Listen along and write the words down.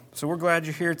So we're glad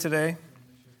you're here today.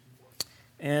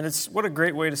 And it's what a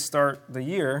great way to start the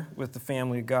year with the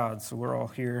family of God. So we're all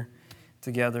here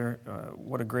together.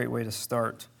 What a great way to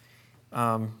start.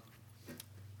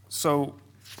 So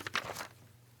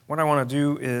what I want to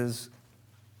do is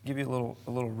give you a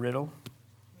little riddle.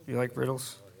 You like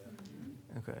riddles?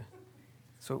 Okay.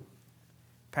 So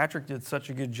Patrick did such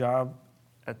a good job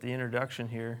at the introduction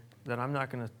here that I'm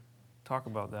not going to talk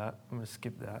about that. I'm going to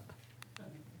skip that.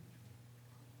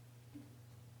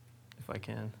 If I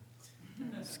can.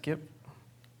 Skip.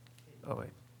 Oh, wait.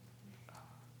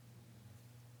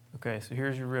 Okay, so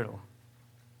here's your riddle.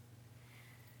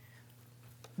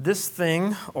 This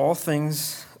thing all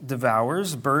things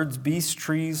devours, birds, beasts,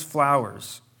 trees,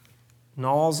 flowers.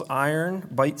 Gnaws iron,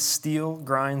 bites steel,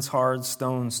 grinds hard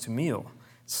stones to meal,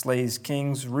 slays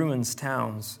kings, ruins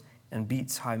towns, and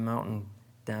beats high mountain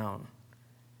down.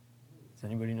 Does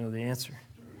anybody know the answer?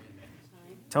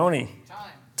 Tony?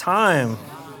 Time.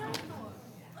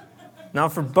 Now,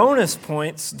 for bonus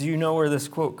points, do you know where this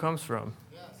quote comes from?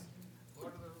 Yes.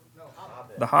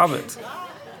 The Hobbit.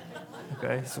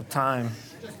 Okay, so time.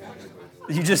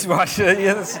 You just watched it?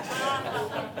 Yes.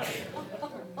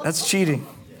 That's cheating.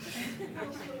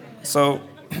 So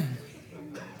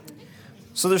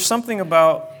there's something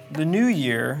about the new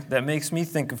year that makes me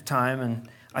think of time, and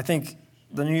I think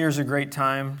the new year's a great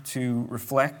time to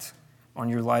reflect on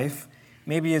your life.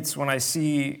 Maybe it's when I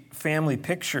see family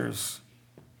pictures.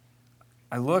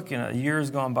 I look and a year has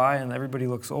gone by and everybody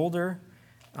looks older.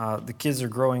 The kids are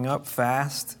growing up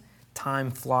fast.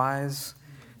 Time flies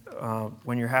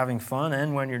when you're having fun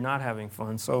and when you're not having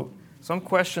fun. So some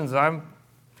questions I'm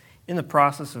in the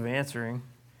process of answering.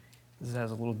 This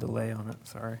has a little delay on it,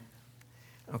 sorry.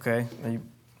 Okay,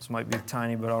 this might be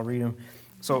tiny, but I'll read them.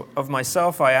 So of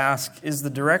myself I ask, is the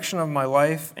direction of my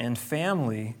life and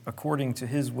family according to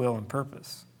His will and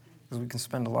purpose? Because we can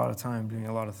spend a lot of time doing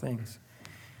a lot of things.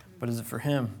 But is it for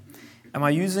Him? Am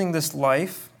I using this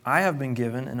life I have been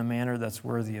given in a manner that's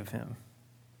worthy of Him?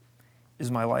 Is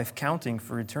my life counting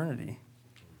for eternity?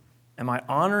 Am I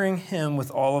honoring Him with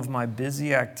all of my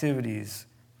busy activities,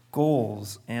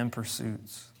 goals, and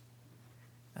pursuits?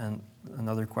 And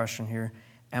another question here,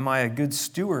 am I a good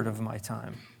steward of my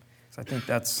time? So I think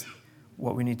that's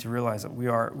what we need to realize, that we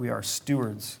are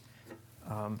stewards.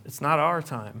 It's not our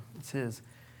time, it's His.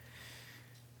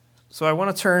 So I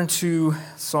want to turn to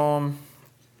Psalm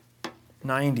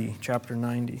 90, chapter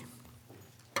 90.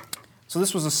 So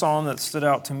this was a psalm that stood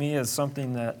out to me as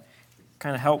something that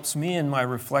kind of helps me in my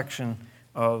reflection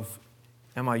of,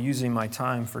 am I using my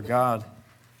time for God?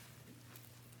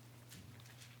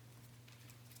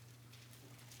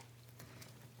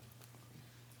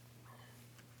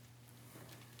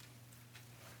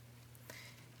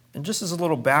 And just as a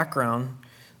little background,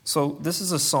 so this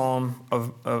is a psalm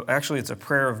actually it's a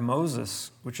prayer of Moses,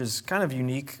 which is kind of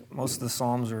unique. Most of the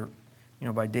psalms are,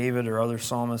 by David or other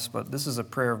psalmists, but this is a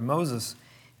prayer of Moses,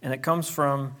 and it comes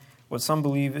from what some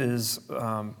believe is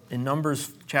in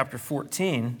Numbers chapter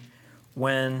 14,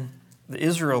 when the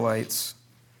Israelites,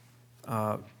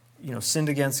 sinned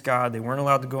against God. They weren't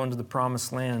allowed to go into the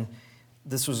promised land.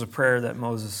 This was a prayer that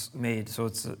Moses made. So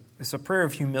it's a prayer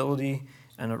of humility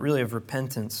and really of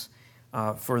repentance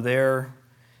for their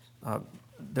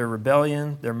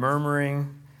rebellion, their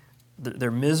murmuring,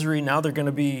 their misery. Now they're going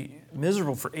to be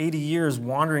miserable for 80 years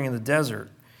wandering in the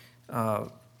desert. 40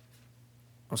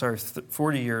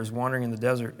 years wandering in the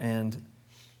desert. And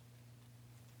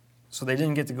so they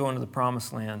didn't get to go into the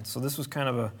promised land. So this was kind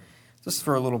of just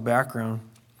for a little background,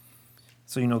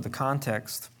 so you know the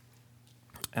context.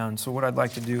 And so what I'd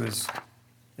like to do is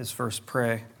first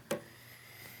pray.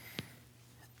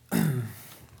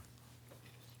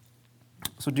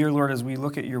 So, dear Lord, as we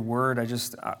look at your word,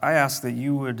 I ask that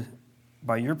you would,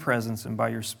 by your presence and by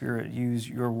your Spirit, use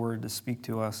your word to speak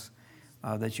to us,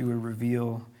 that you would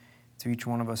reveal to each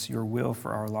one of us your will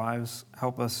for our lives.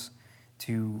 Help us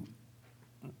to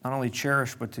not only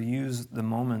cherish, but to use the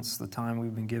moments, the time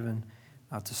we've been given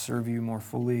to serve you more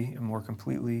fully and more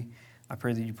completely. I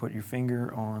pray that you put your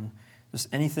finger on just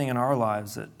anything in our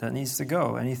lives that needs to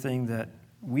go, anything that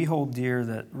we hold dear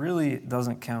that really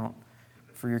doesn't count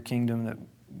for your kingdom, that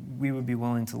we would be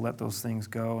willing to let those things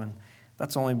go. And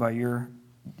that's only by your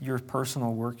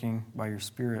personal working, by your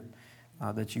Spirit,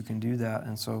 that you can do that.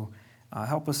 And so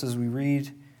help us as we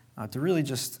read to really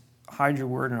just hide your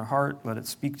word in our heart, let it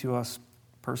speak to us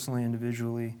personally,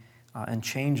 individually, and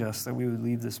change us, that we would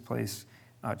leave this place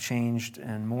changed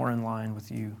and more in line with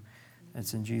you.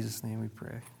 It's in Jesus' name we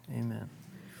pray. Amen.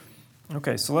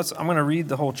 Okay, so I'm going to read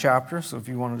the whole chapter, so if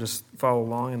you want to just follow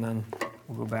along, and then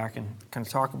we'll go back and kind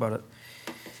of talk about it.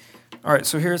 All right,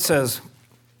 so here it says,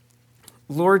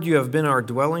 Lord, you have been our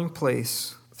dwelling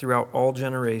place throughout all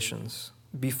generations.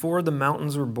 Before the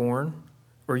mountains were born,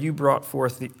 or you brought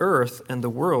forth the earth and the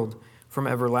world, from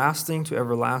everlasting to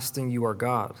everlasting you are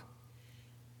God.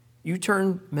 You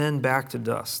turn men back to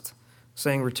dust,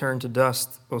 saying, return to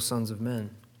dust, O sons of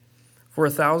men. For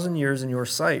 1,000 years in your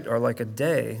sight are like a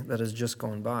day that has just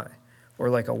gone by, or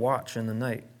like a watch in the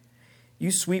night.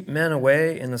 You sweep men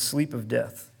away in the sleep of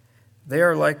death. They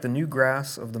are like the new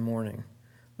grass of the morning.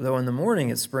 Though in the morning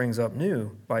it springs up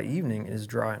new, by evening it is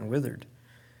dry and withered.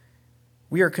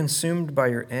 We are consumed by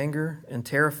your anger and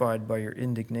terrified by your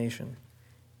indignation.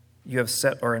 You have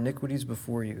set our iniquities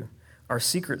before you, our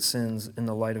secret sins in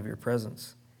the light of your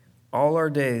presence. All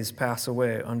our days pass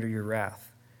away under your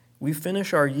wrath. We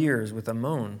finish our years with a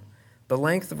moan. The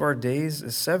length of our days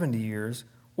is 70 years,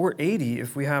 or 80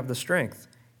 if we have the strength,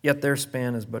 yet their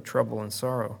span is but trouble and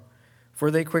sorrow.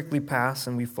 For they quickly pass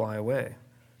and we fly away.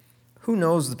 Who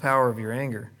knows the power of your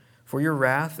anger? For your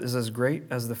wrath is as great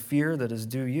as the fear that is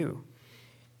due you.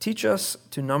 Teach us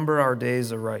to number our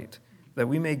days aright, that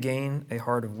we may gain a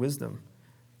heart of wisdom.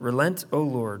 Relent, O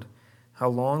Lord. How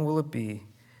long will it be?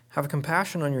 Have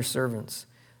compassion on your servants.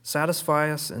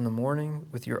 Satisfy us in the morning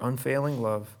with your unfailing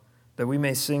love, that we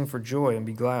may sing for joy and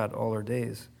be glad all our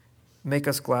days. Make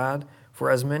us glad for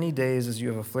as many days as you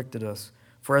have afflicted us,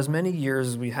 for as many years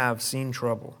as we have seen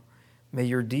trouble. May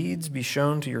your deeds be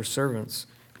shown to your servants,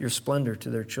 your splendor to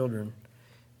their children.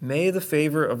 May the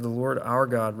favor of the Lord our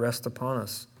God rest upon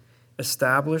us.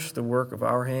 Establish the work of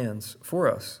our hands for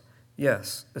us.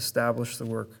 Yes, establish the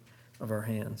work of our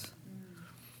hands.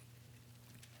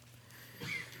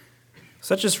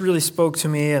 So that just really spoke to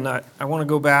me, and I want to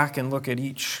go back and look at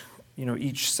each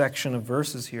section of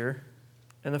verses here.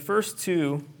 And the first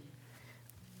two,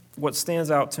 what stands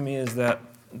out to me is that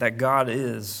God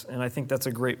is, and I think that's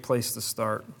a great place to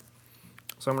start.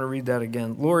 So I'm going to read that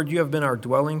again. Lord, you have been our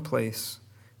dwelling place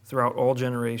throughout all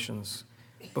generations.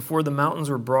 Before the mountains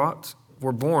were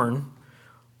born,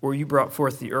 or you brought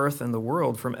forth the earth and the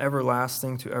world, from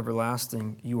everlasting to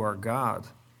everlasting, you are God.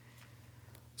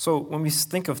 So when we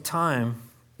think of time,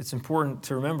 it's important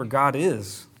to remember God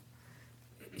is.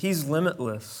 He's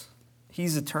limitless.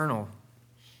 He's eternal.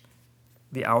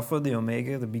 The Alpha, the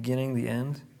Omega, the beginning, the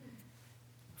end.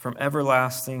 From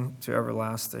everlasting to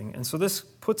everlasting. And so this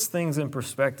puts things in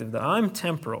perspective that I'm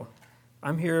temporal.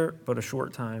 I'm here but a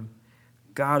short time.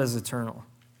 God is eternal.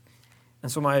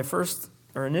 And so my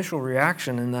initial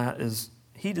reaction in that is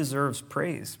he deserves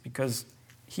praise because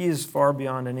he is far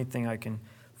beyond anything I can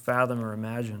fathom or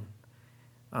imagine.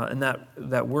 And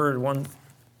that word, one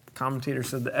commentator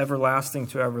said, the everlasting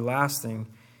to everlasting,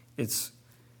 it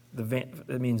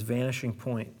means vanishing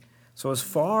point. So as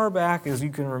far back as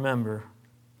you can remember,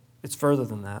 it's further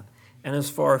than that. And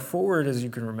as far forward as you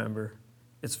can remember,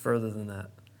 it's further than that.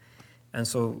 And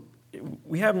so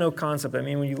we have no concept. I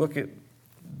mean, when you look at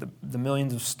the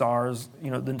millions of stars,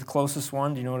 the closest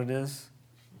one, do you know what it is?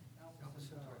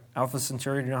 Alpha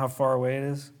Centauri. Do you know how far away it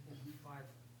is?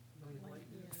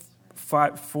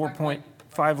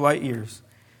 4.5 light years.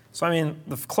 So, I mean,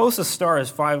 the closest star is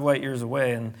 5 light years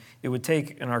away, and it would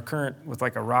take, in our current, with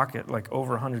like a rocket, like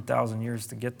over 100,000 years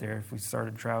to get there if we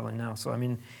started traveling now. So, I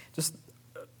mean, just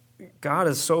God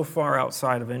is so far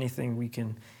outside of anything we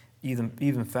can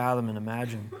even fathom and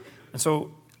imagine. And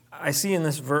so I see in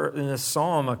this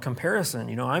psalm a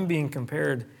comparison. I'm being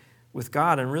compared with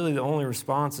God, and really the only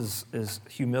response is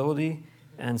humility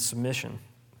and submission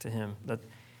to him. That,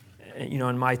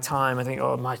 in my time, I think,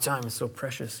 my time is so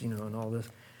precious, and all this.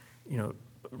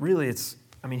 Really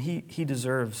he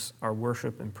deserves our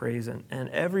worship and praise, and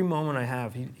every moment I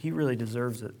have, he really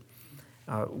deserves it,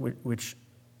 which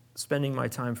spending my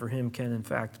time for him can, in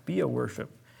fact, be a worship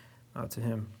to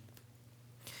him.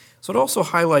 So it also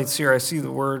highlights here, I see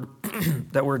the word,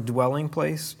 that word dwelling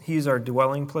place. He's our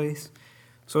dwelling place.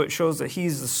 So it shows that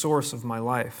he's the source of my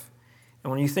life.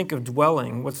 And when you think of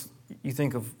dwelling, you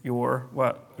think of your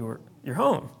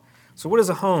home. So what is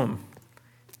a home?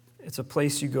 It's a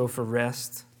place you go for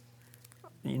rest.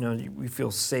 We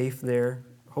feel safe there,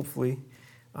 hopefully.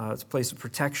 It's a place of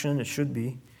protection. It should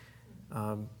be.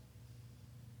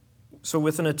 So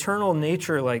with an eternal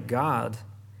nature like God,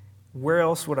 where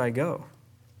else would I go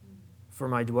for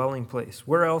my dwelling place?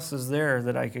 Where else is there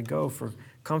that I could go for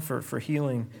comfort, for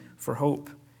healing, for hope?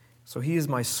 So he is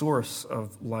my source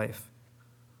of life.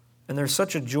 And there's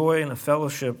such a joy and a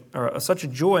fellowship, or such a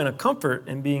joy and a comfort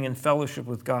in being in fellowship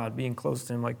with God, being close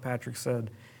to him, like Patrick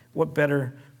said. What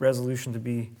better resolution to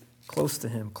be close to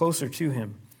him, closer to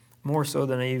him, more so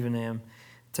than I even am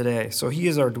today. So he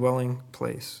is our dwelling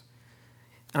place.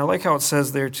 And I like how it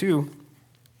says there too,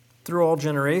 through all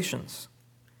generations.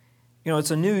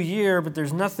 It's a new year, but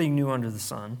there's nothing new under the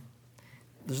sun.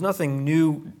 There's nothing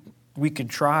new we could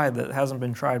try that hasn't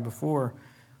been tried before.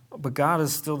 But God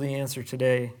is still the answer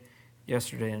today,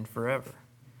 yesterday, and forever.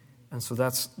 And so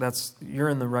that's you're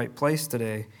in the right place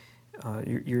today.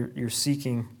 You're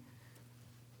seeking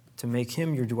to make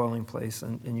him your dwelling place,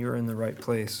 and you're in the right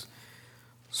place.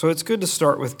 So it's good to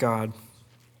start with God.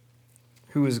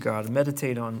 Who is God?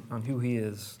 Meditate on who he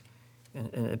is.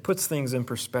 And it puts things in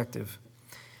perspective.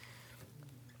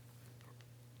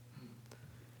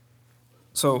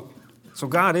 So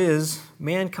God is,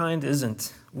 mankind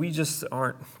isn't. We just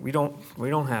aren't. We don't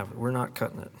have it. We're not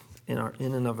cutting it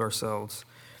in and of ourselves.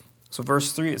 So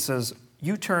verse 3, it says,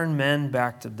 "You turn men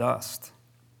back to dust."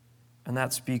 And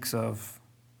that speaks of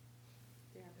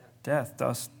death,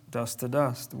 dust to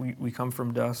dust. We come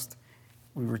from dust.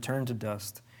 We return to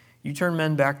dust. "You turn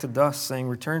men back to dust, saying,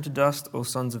 'Return to dust, O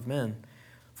sons of men.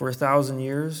 For 1,000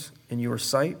 years in your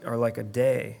sight are like a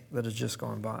day that has just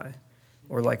gone by,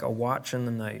 or like a watch in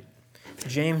the night.'"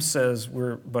 James says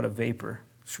we're but a vapor.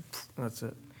 That's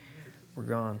it. We're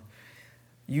gone.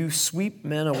 "You sweep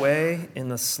men away in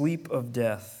the sleep of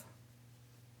death.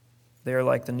 They are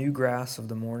like the new grass of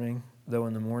the morning, though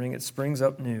in the morning it springs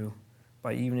up new.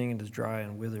 By evening it is dry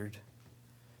and withered."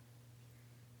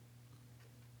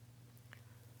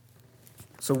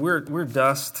 So we're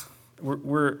dust.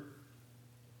 We're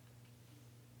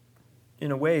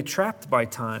in a way trapped by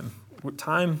time.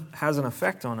 Time has an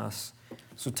effect on us.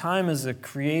 So time is a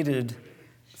created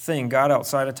thing. God,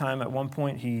 outside of time, at one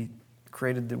point he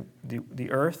created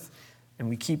the earth, and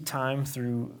we keep time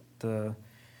through the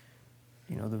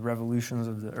revolutions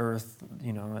of the earth,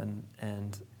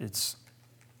 and it's,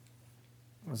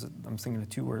 I'm thinking of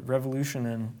two words, revolution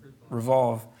and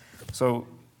revolve. So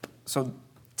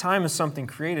time is something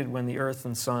created when the earth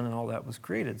and sun and all that was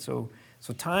created. So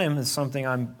time is something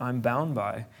I'm bound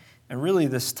by. And really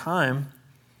this time,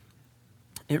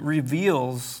 it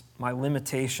reveals my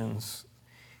limitations.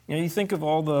 You think of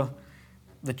all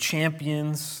the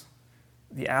champions,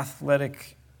 the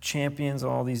athletic champions,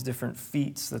 all these different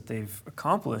feats that they've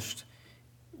accomplished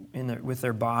with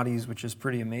their bodies, which is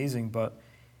pretty amazing. But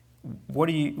what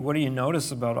do you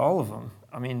notice about all of them?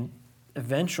 I mean,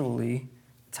 eventually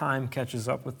time catches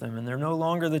up with them, and they're no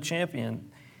longer the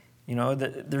champion.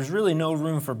 There's really no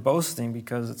room for boasting,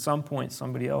 because at some point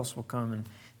somebody else will come and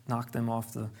knock them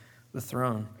off the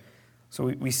throne. So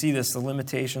we see this, the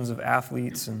limitations of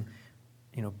athletes and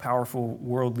powerful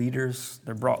world leaders.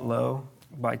 They're brought low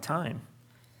by time.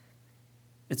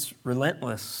 It's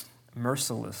relentless,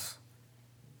 merciless.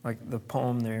 Like the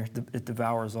poem there, it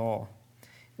devours all.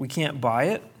 We can't buy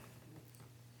it.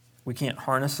 We can't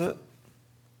harness it.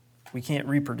 We can't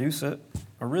reproduce it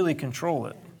or really control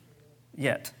it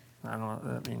yet. I don't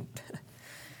know. I mean,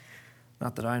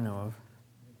 not that I know of.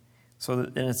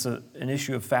 And it's an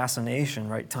issue of fascination,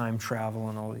 right? Time travel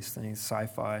and all these things,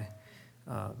 sci-fi,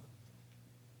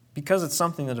 because it's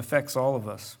something that affects all of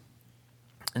us.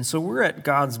 And so we're at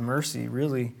God's mercy,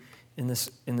 really, in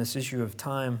this issue of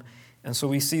time. And so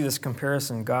we see this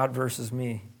comparison, God versus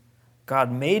me.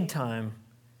 God made time.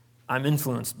 I'm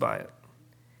influenced by it.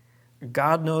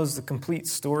 God knows the complete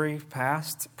story,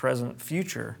 past, present,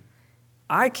 future.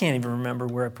 I can't even remember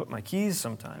where I put my keys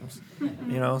sometimes.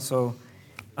 So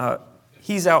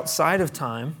he's outside of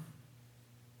time,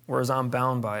 whereas I'm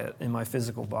bound by it in my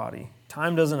physical body.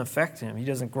 Time doesn't affect him. He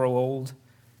doesn't grow old,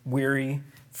 weary,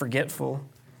 forgetful,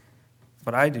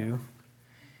 but I do.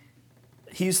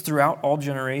 He's throughout all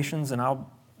generations, and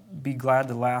I'll be glad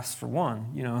to last for one,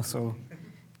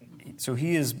 So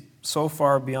he is so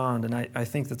far beyond, and I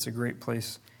think that's a great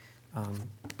place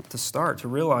to start, to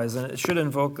realize, and it should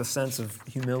invoke a sense of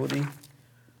humility.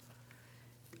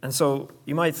 And so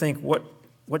you might think,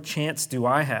 what chance do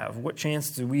I have? What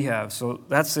chance do we have? So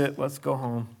that's it, let's go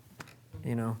home,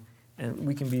 and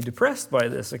we can be depressed by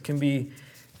this. It can be,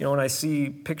 when I see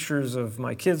pictures of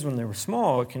my kids when they were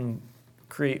small, it can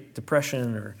create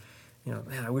depression, or,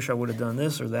 man, I wish I would have done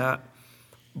this or that.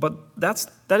 But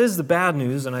that is the bad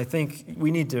news, and I think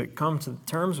we need to come to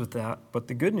terms with that. But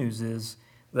the good news is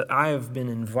that I have been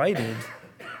invited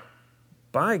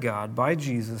by God, by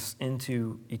Jesus,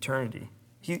 into eternity.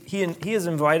 He has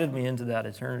invited me into that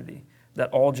eternity, that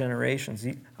all generations.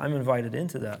 I'm invited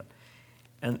into that.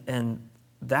 And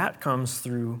that comes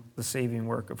through the saving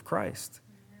work of Christ.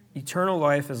 Eternal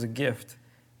life is a gift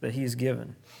that he's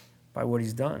given by what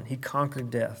he's done. He conquered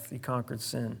death. He conquered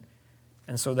sin.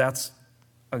 And so that's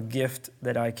a gift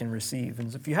that I can receive.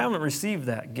 And if you haven't received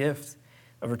that gift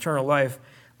of eternal life,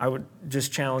 I would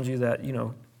just challenge you that,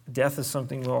 death is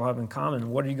something we all have in common.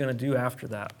 What are you going to do after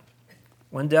that?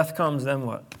 When death comes, then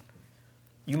what?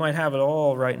 you might have it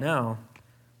all right now,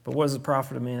 but what is the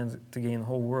profit of man to gain the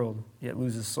whole world, yet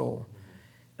lose his soul?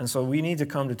 And so we need to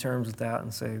come to terms with that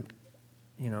and say,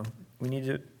 we need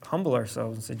to humble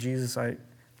ourselves and say, Jesus, I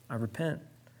repent.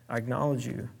 I acknowledge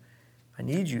you. I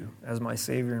need you as my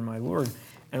Savior and my Lord.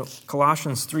 And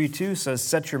Colossians 3:2 says,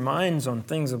 set your minds on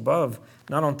things above,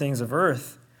 not on things of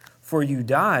earth, for you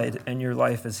died and your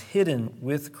life is hidden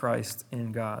with Christ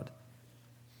in God.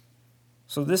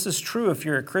 So this is true if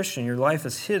you're a Christian. Your life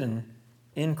is hidden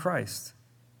in Christ.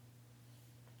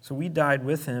 So we died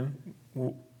with him.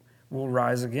 We'll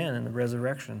rise again in the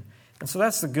resurrection. And so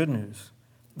that's the good news.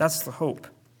 That's the hope.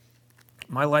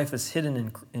 My life is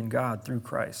hidden in God through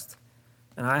Christ.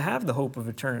 And I have the hope of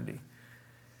eternity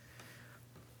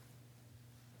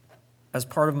as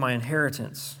part of my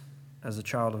inheritance as a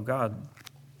child of God.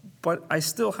 But I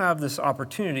still have this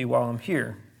opportunity while I'm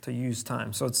here to use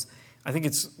time. So I think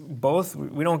it's both.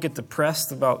 We don't get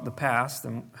depressed about the past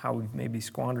and how we've maybe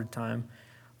squandered time.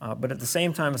 But at the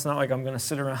same time, it's not like I'm going to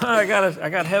sit around, I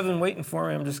got heaven waiting for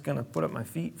me, I'm just going to put up my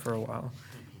feet for a while.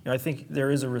 I think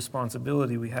there is a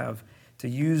responsibility we have to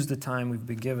use the time we've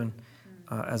been given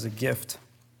as a gift.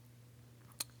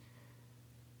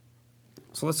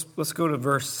 So let's go to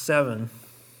verse 7.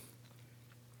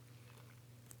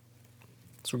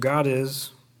 So God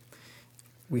is,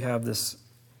 we have this,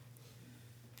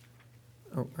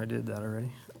 I did that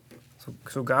already.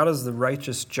 So God is the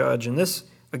righteous judge, and this,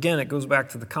 again, it goes back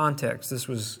to the context. This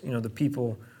was, the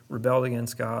people rebelled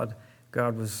against God.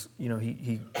 God was,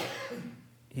 he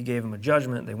gave them a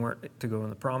judgment. They weren't to go in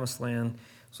the promised land.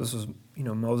 So this was,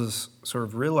 Moses sort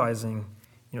of realizing,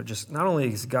 just not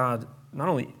only is God, not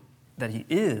only that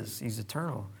he's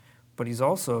eternal, but he's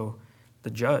also the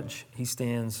judge. He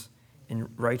stands in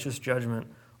righteous judgment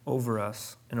over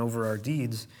us and over our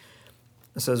deeds.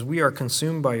 It says, we are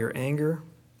consumed by your anger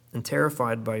and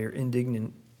terrified by your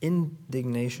indignation.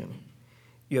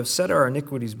 You have set our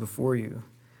iniquities before you,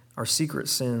 our secret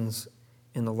sins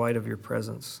in the light of your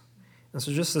presence. And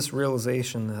so just this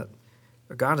realization that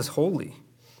God is holy.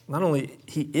 Not only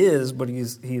he is, but he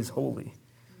is holy.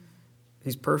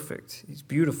 He's perfect. He's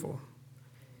beautiful.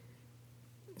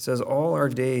 It says, all our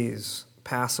days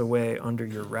pass away under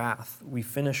your wrath. We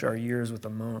finish our years with a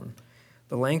moan.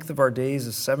 The length of our days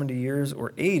is 70 years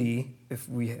or 80 if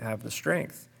we have the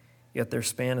strength. Yet their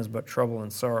span is but trouble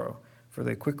and sorrow, for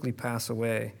they quickly pass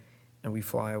away and we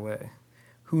fly away.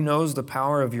 Who knows the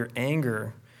power of your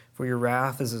anger? For your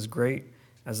wrath is as great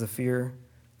as the fear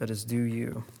that is due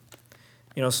you.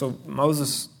 So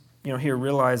Moses, here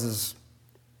realizes,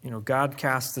 God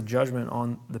cast the judgment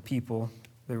on the people.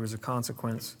 There was a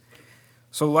consequence.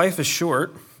 So life is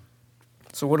short.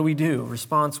 So what do we do?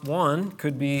 Response 1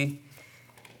 could be,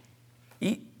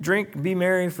 eat, drink, be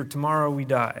merry, for tomorrow we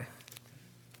die.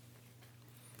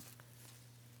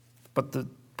 But the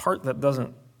part that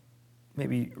doesn't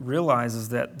maybe realize is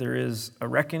that there is a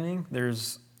reckoning,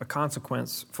 there's a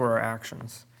consequence for our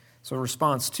actions. So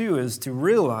response 2 is to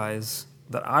realize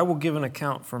that I will give an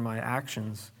account for my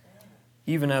actions,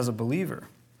 even as a believer.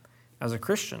 As a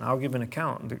Christian, I'll give an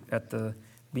account at the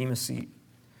Bema seat.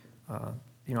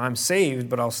 I'm saved,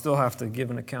 but I'll still have to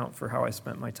give an account for how I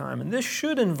spent my time. And this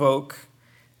should invoke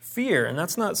fear, and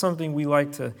that's not something we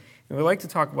like to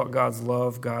talk about God's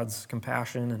love, God's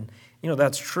compassion, and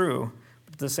that's true.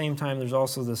 But at the same time, there's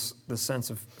also this sense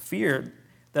of fear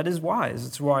that is wise.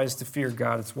 It's wise to fear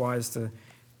God. It's wise to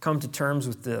come to terms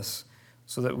with this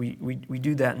so that we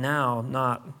do that now,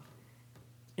 not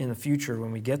in the future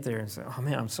when we get there and say, oh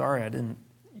man, I'm sorry I didn't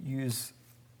use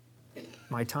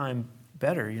my time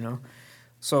better,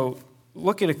 So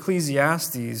look at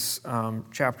Ecclesiastes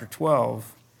chapter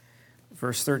 12,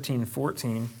 verse 13 and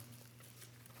 14.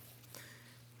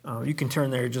 You can turn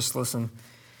there, just listen.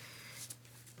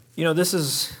 This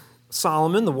is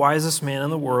Solomon, the wisest man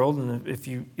in the world, and if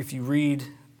you read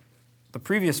the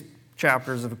previous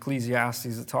chapters of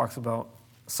Ecclesiastes, it talks about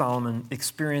Solomon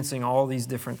experiencing all these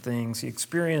different things. He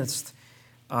experienced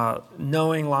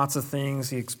knowing lots of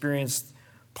things. He experienced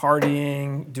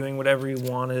partying, doing whatever he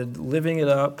wanted, living it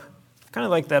up, kind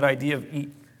of like that idea of eat,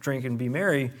 drink, and be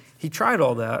merry. He tried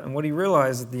all that, and what he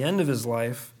realized at the end of his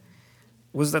life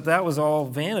was that was all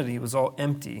vanity, it was all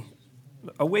empty,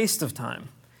 a waste of time.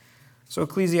 So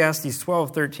Ecclesiastes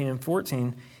 12, 13, and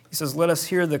 14, he says, let us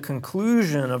hear the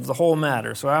conclusion of the whole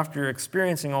matter. So after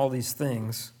experiencing all these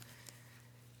things,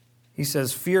 he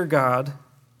says, fear God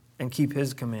and keep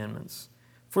his commandments,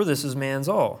 for this is man's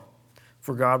all.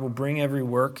 For God will bring every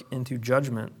work into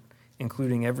judgment,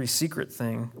 including every secret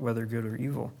thing, whether good or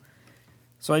evil.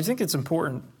 So I think it's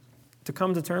important to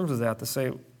come to terms with that, to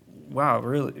say, wow,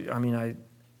 really,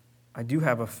 I do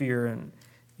have a fear, and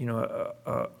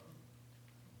an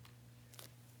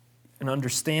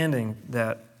understanding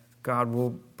that God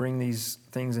will bring these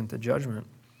things into judgment.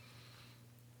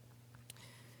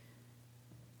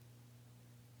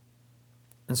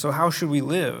 And so how should we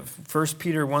live? 1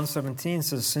 Peter 1:17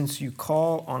 says, since you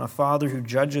call on a Father who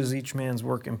judges each man's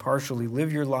work impartially,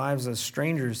 live your lives as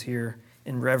strangers here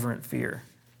in reverent fear.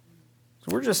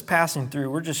 So we're just passing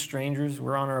through. We're just strangers.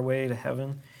 We're on our way to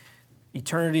heaven.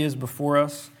 Eternity is before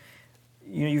us.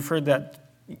 You've heard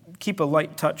that. Keep a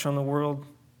light touch on the world.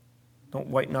 Don't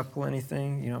white knuckle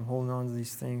anything. I'm holding on to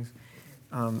these things.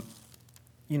 And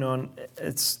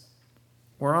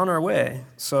we're on our way.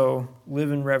 So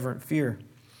live in reverent fear.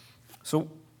 So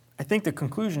I think the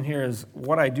conclusion here is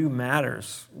what I do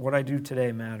matters. What I do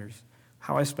today matters.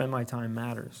 How I spend my time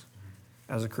matters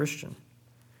as a Christian.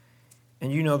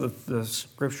 And the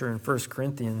scripture in 1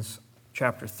 Corinthians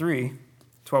chapter 3,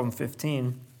 12 and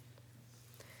 15.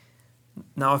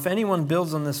 Now, if anyone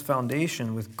builds on this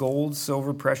foundation with gold,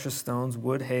 silver, precious stones,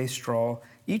 wood, hay, straw,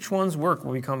 each one's work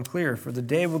will become clear, for the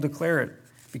day will declare it,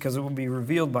 because it will be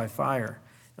revealed by fire,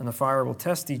 and the fire will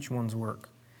test each one's work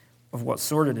of what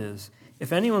sort it is.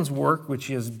 If anyone's work which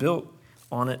he has built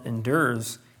on it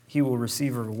endures, he will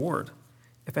receive a reward.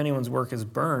 If anyone's work is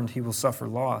burned, he will suffer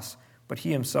loss, but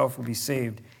he himself will be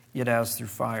saved, yet as through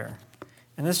fire.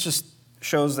 And this just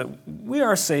shows that we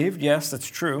are saved. Yes, that's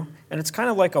true. And it's kind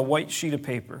of like a white sheet of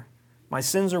paper. My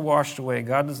sins are washed away.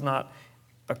 God does not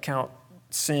account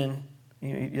sin.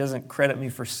 He doesn't credit me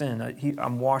for sin.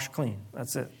 I'm washed clean.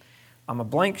 That's it. I'm a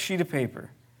blank sheet of paper.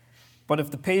 But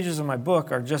if the pages of my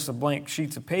book are just a blank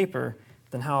sheets of paper,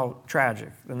 then how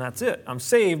tragic. Then that's it. I'm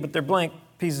saved, but they're blank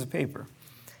pieces of paper.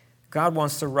 God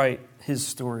wants to write his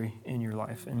story in your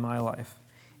life, in my life.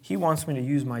 He wants me to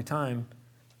use my time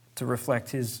to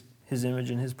reflect his image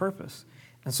and his purpose.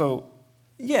 And so,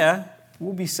 yeah,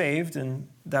 we'll be saved, and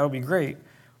that'll be great.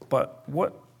 But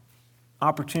what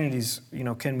opportunities,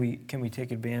 can we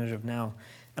take advantage of now?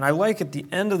 And I like at the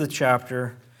end of the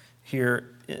chapter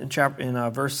here, in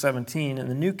verse 17, in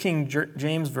the New King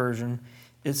James Version,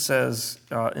 it says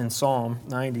in Psalm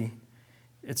 90,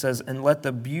 it says, and let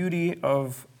the beauty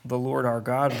of the Lord our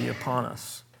God be upon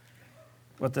us.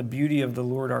 Let the beauty of the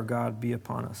Lord our God be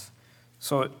upon us.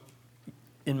 So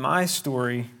in my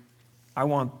story, I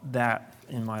want that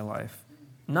in my life.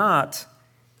 Not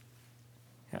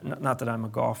that I'm a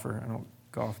golfer, I don't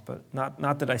golf, but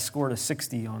not that I scored a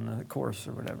 60 on the course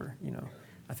or whatever.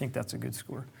 I think that's a good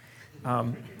score.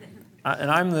 And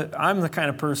I'm the kind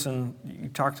of person, you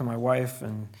talk to my wife,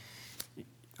 and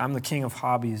I'm the king of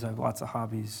hobbies. I have lots of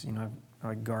hobbies. I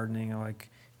like gardening, I like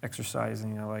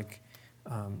exercising, I like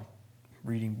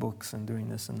reading books and doing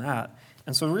this and that.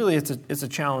 And so really it's a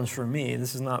challenge for me.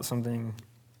 This is not something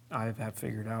I have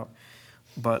figured out.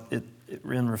 But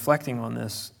in reflecting on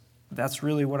this, that's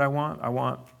really what I want. I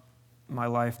want my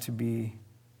life to be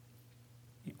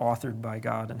authored by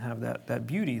God and have that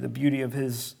beauty, the beauty of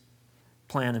his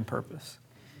plan and purpose.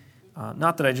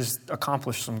 Not that I just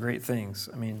accomplished some great things,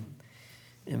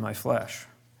 in my flesh.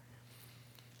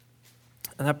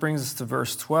 And that brings us to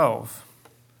verse 12.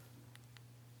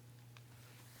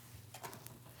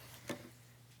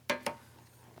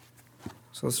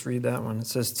 So let's read that one. It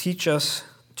says, teach us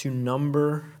to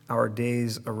number our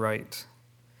days aright,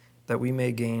 that we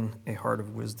may gain a heart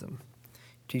of wisdom.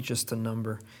 Teach us to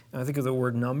number. And I think of the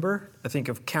word number, I think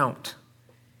of count.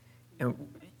 And,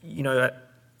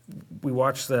 we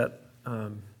watched that,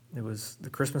 it was the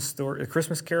Christmas story, the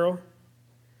Christmas Carol,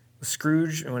 with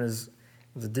Scrooge, and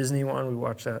the Disney one, we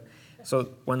watched that. So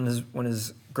when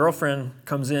his girlfriend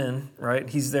comes in, right,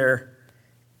 he's there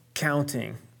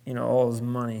counting, all his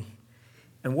money.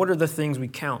 And what are the things we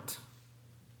count?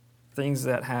 Things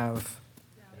that have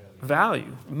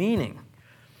value, meaning.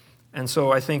 And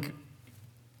so I think,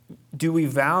 do we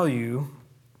value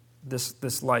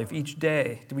this life each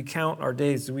day? Do we count our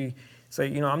days? Do we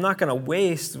say, I'm not going to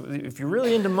waste, if you're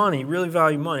really into money, really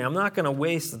value money, I'm not going to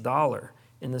waste $1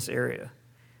 in this area.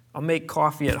 I'll make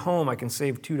coffee at home, I can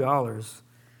save $2.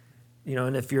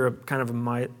 And if you're a kind of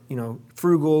a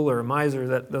frugal or a miser,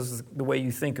 that's the way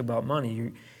you think about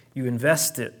money. You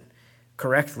invest it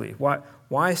correctly.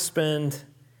 Why spend,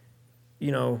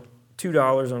 $2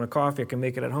 on a coffee? I can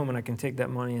make it at home, and I can take that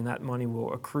money, and that money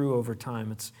will accrue over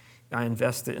time. I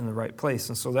invest it in the right place.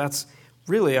 And so that's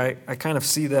really, I kind of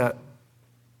see that.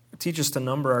 Teach us to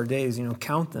number our days,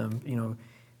 count them,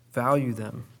 value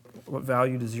them. What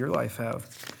value does your life have?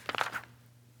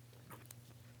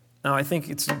 Now, I think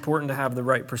it's important to have the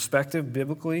right perspective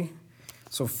biblically.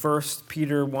 So 1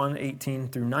 Peter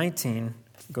 1:18 through 19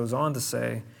 goes on to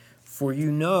say, For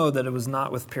you know that it was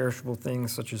not with perishable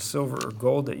things such as silver or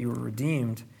gold that you were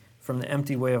redeemed from the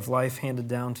empty way of life handed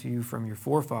down to you from your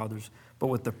forefathers, but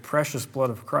with the precious blood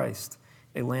of Christ,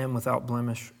 a lamb without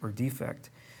blemish or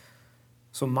defect.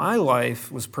 So my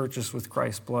life was purchased with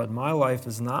Christ's blood. My life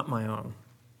is not my own.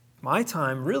 My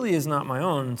time really is not my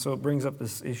own, and so it brings up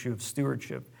this issue of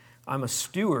stewardship. I'm a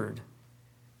steward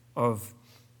of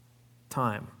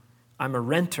time. I'm a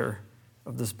renter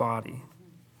of this body.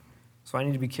 So I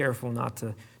need to be careful not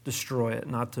to destroy it,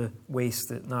 not to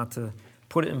waste it, not to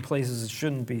put it in places it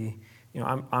shouldn't be.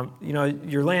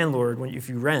 Your landlord, if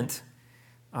you rent,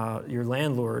 your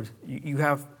landlord, you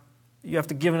have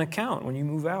to give an account when you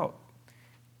move out.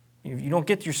 You don't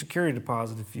get your security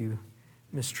deposit if you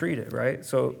mistreat it, right?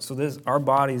 So our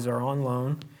bodies are on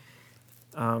loan.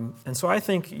 And so I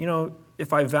think,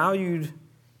 if I valued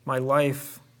my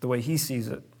life the way he sees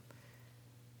it,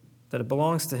 that it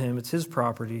belongs to him, it's his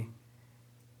property,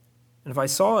 and if I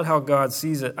saw it how God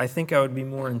sees it, I think I would be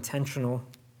more intentional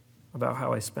about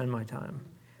how I spend my time.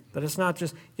 That it's not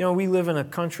just, we live in a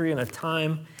country and a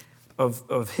time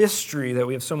of history that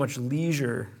we have so much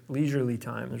leisurely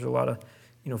time. There's a lot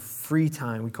of, free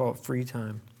time. We call it free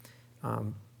time.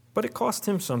 But it cost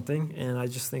him something, and I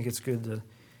just think it's good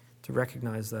to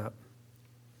recognize that.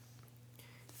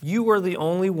 You are the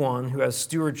only one who has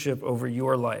stewardship over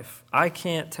your life. I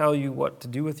can't tell you what to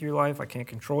do with your life. I can't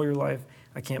control your life.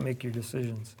 I can't make your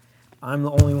decisions. I'm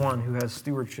the only one who has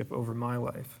stewardship over my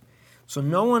life. So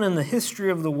no one in the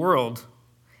history of the world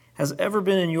has ever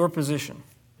been in your position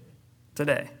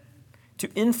today to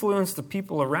influence the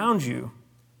people around you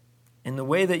in the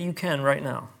way that you can right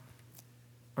now.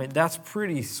 I mean, that's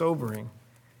pretty sobering.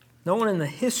 No one in the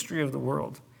history of the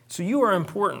world. So you are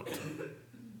important.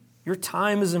 Your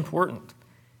time is important.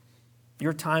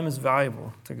 Your time is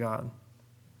valuable to God.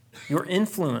 Your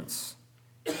influence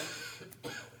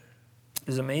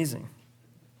is amazing.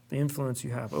 The influence you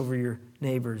have over your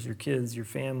neighbors, your kids, your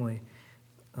family,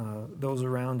 those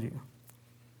around you.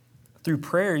 Through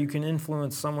prayer, you can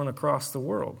influence someone across the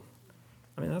world.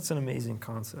 I mean, that's an amazing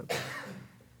concept.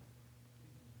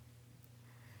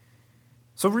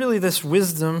 So really, this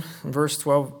wisdom, in verse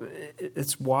 12,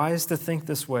 it's wise to think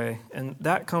this way, and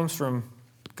that comes from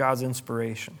God's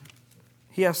inspiration.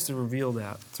 He has to reveal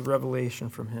that. It's a revelation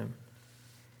from him.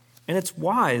 And it's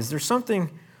wise. There's something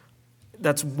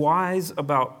that's wise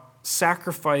about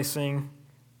sacrificing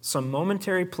some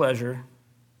momentary pleasure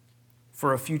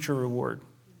for a future reward.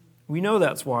 We know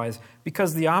that's wise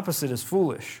because the opposite is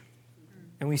foolish.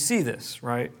 And we see this,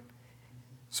 right?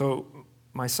 So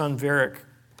my son Varric,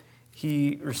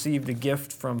 he received a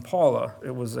gift from Paula.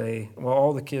 It was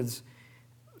all the kids,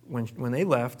 when they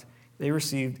left, they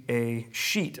received a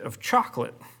sheet of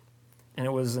chocolate. And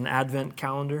it was an Advent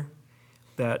calendar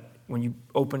that when you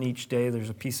open each day, there's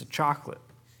a piece of chocolate.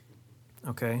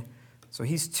 Okay? So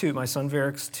he's 2. My son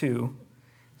Varric's 2.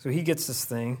 So he gets this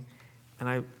thing. And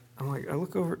I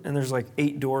look over, and there's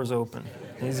 8 doors open.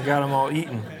 And he's got them all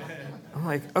eaten. I'm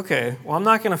like, okay, well, I'm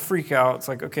not going to freak out. It's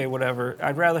like, okay, whatever.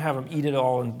 I'd rather have him eat it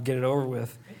all and get it over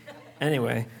with.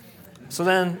 Anyway, so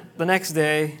then the next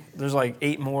day, there's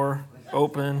 8 more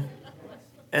open.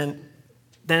 And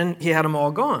then he had them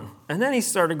all gone. And then he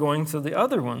started going to the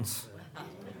other ones.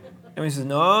 And he said,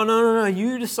 no,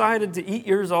 you decided to eat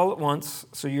yours all at once,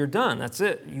 so you're done. That's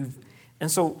it. And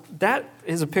so that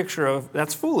is a picture of,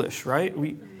 that's foolish, right?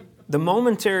 The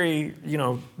momentary,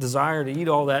 desire to eat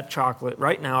all that chocolate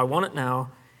right now, I want it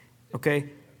now, okay?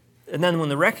 And then when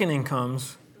the reckoning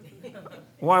comes,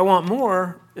 well, I want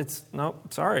more, it's, no,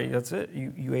 sorry, that's it.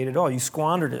 You ate it all. You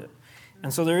squandered it.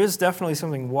 And so there is definitely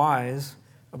something wise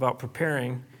about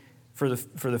preparing for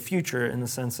the future in the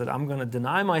sense that I'm going to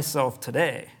deny myself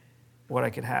today what I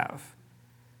could have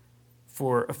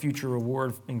for a future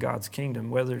reward in God's kingdom,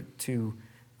 whether to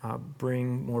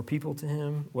bring more people to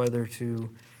him, whether to,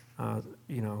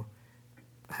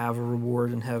 have a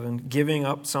reward in heaven, giving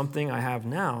up something I have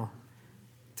now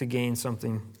to gain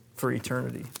something for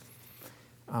eternity.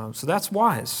 So that's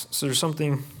wise. So there's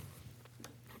something,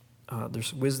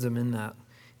 there's wisdom in that.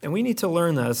 And we need to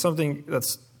learn that. It's something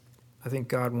that's, I think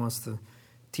God wants to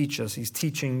teach us. He's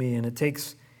teaching me, and it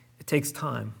takes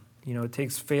time. It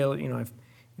takes fail. You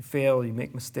fail, you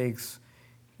make mistakes,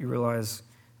 you realize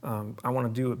I want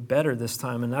to do it better this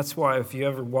time. And that's why if you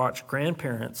ever watch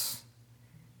grandparents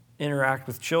interact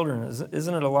with children,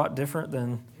 isn't it a lot different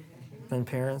than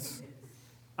parents?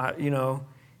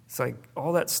 It's like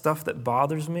all that stuff that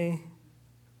bothers me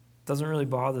doesn't really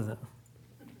bother them.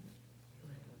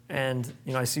 And,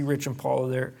 I see Rich and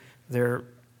Paula, they're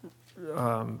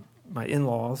my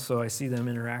in-laws, so I see them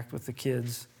interact with the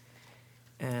kids.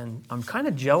 And I'm kind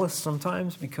of jealous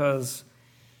sometimes because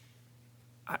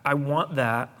I want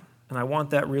that, and I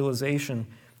want that realization,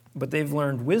 but they've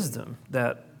learned wisdom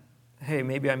that, hey,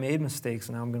 maybe I made mistakes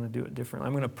and now I'm going to do it differently.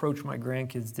 I'm going to approach my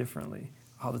grandkids differently.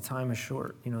 Oh, the time is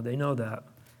short. They know that.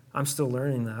 I'm still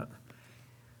learning that.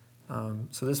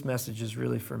 So this message is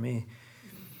really for me.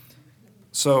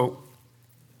 So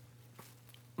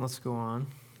let's go on.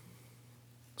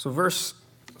 So verse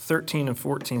 13 and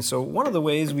 14. So one of the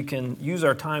ways we can use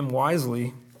our time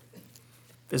wisely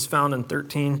is found in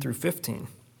 13 through 15.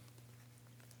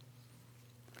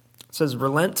 It says,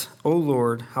 "Relent, O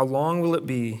Lord, how long will it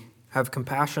be? Have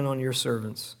compassion on your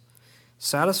servants.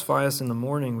 Satisfy us in the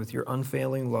morning with your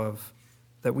unfailing love,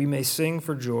 that we may sing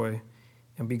for joy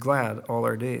and be glad all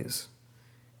our days.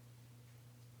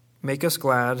 Make us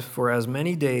glad for as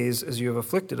many days as you have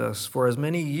afflicted us, for as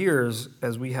many years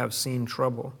as we have seen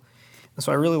trouble." And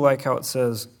so I really like how it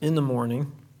says, in the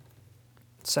morning,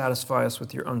 satisfy us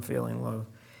with your unfailing love.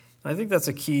 And I think that's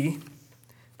a key,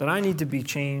 that I need to be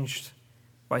changed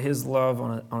by his love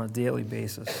on a daily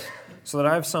basis, so that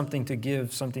I have something to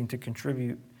give, something to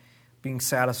contribute, being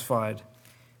satisfied.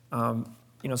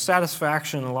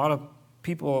 Satisfaction, a lot of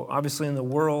people, obviously in the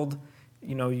world,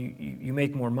 you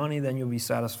make more money, then you'll be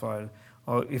satisfied.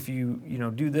 If you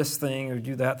do this thing or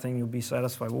do that thing, you'll be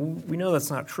satisfied. Well, we know that's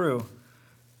not true.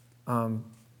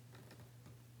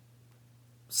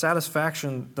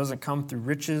 Satisfaction doesn't come through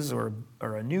riches or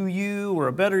a new you or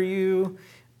a better you.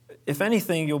 If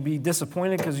anything, you'll be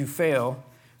disappointed because you fail,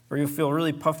 or you'll feel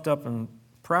really puffed up and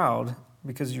proud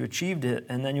because you achieved it,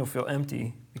 and then you'll feel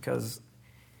empty because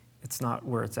it's not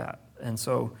where it's at. And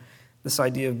so this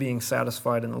idea of being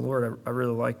satisfied in the Lord, I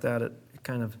really like that. It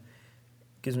kind of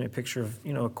gives me a picture of,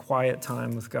 a quiet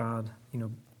time with God,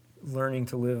 learning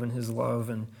to live in his love.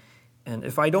 And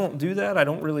if I don't do that, I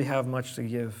don't really have much to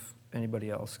give anybody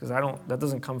else, because that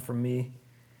doesn't come from me.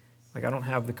 Like, I don't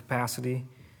have the capacity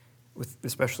with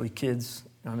especially kids.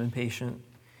 I'm impatient.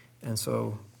 And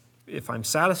so if I'm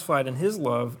satisfied in his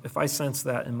love, if I sense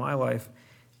that in my life,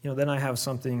 then I have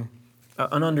something,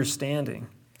 an understanding.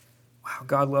 Wow,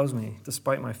 God loves me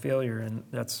despite my failure, and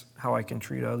that's how I can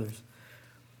treat others.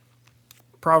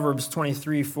 Proverbs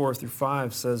 23, 4 through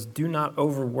 5 says, "Do not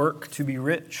overwork to be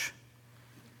rich.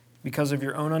 Because of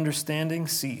your own understanding,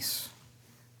 cease.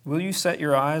 Will you set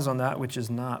your eyes on that which is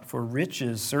not? For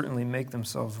riches certainly make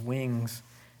themselves wings.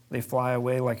 They fly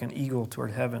away like an eagle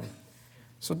toward heaven."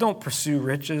 So don't pursue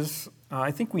riches.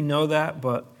 I think we know that,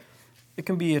 but it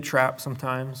can be a trap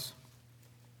sometimes.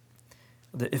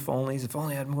 The if-onlys, if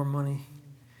only I had more money.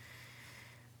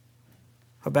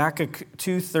 Habakkuk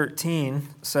 2:13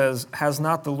 says, "Has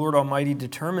not the Lord Almighty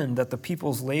determined that the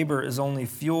people's labor is only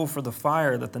fuel for the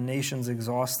fire, that the nations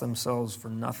exhaust themselves for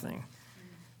nothing?"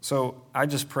 So I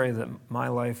just pray that my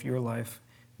life, your life,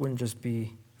 wouldn't just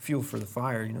be fuel for the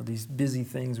fire, these busy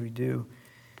things we do.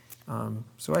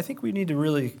 So I think we need to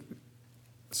really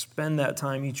spend that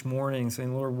time each morning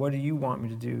saying, "Lord, what do you want me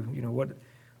to do?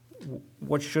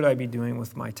 What should I be doing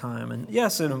with my time?" And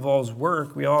yes, it involves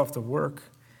work. We all have to work.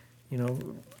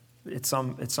 It's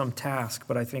some task,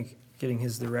 but I think getting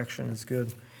his direction is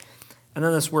good. And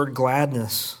then this word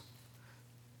gladness,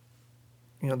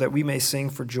 that we may sing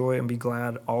for joy and be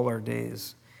glad all our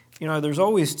days. There's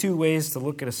always two ways to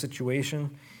look at a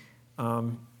situation,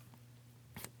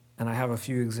 and I have a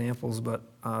few examples, but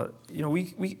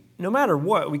we no matter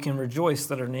what, we can rejoice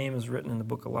that our name is written in the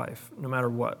book of life. No matter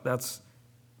what, that's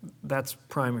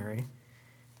primary.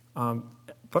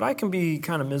 But I can be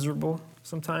kind of miserable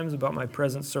sometimes about my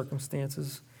present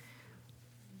circumstances.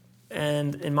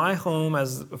 And in my home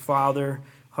as a father,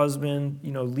 husband,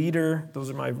 leader, those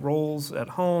are my roles at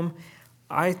home.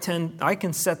 I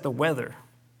can set the weather.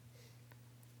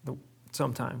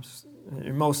 Sometimes,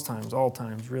 most times, all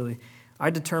times, really. I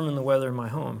determine the weather in my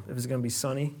home. If it's going to be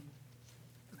sunny,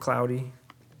 cloudy,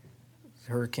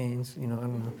 hurricanes, I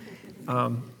don't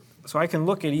know. So I can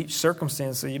look at each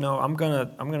circumstance and say, I'm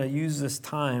gonna use this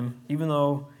time, even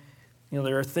though,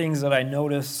 there are things that I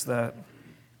notice that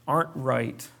aren't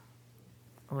right.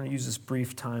 I'm going to use this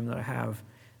brief time that I have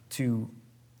to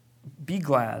be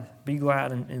glad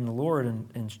in the Lord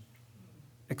and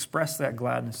express that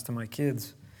gladness to my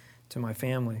kids, to my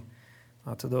family,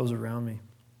 to those around me.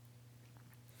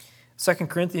 2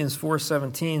 Corinthians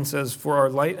 4:17 says, "For our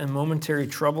light and momentary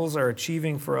troubles are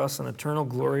achieving for us an eternal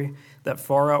glory that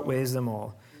far outweighs them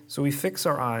all. So we fix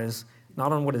our eyes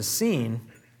not on what is seen,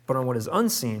 but on what is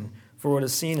unseen. For what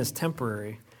is seen is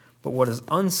temporary, but what is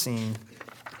unseen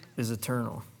is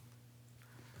eternal."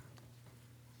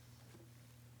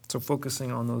 So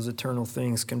focusing on those eternal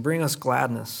things can bring us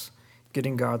gladness,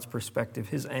 getting God's perspective,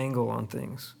 his angle on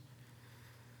things.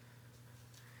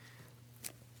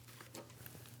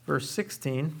 verse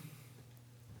 16.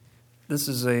 This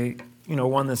is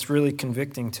one that's really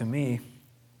convicting to me.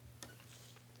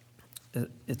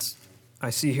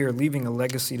 I see here leaving a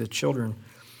legacy to children.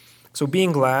 So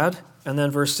being glad, and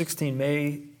then verse 16,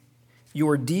 may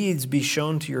your deeds be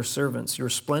shown to your servants, your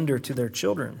splendor to their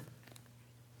children.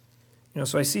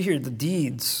 So I see here the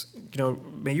deeds,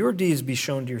 may your deeds be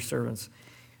shown to your servants.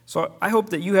 So I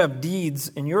hope that you have deeds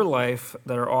in your life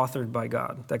that are authored by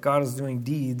God, that God is doing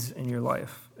deeds in your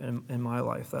life, in my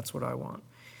life. That's what I want.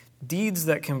 Deeds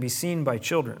that can be seen by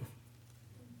children.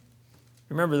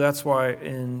 Remember, that's why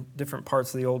in different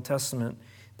parts of the Old Testament,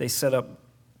 they set up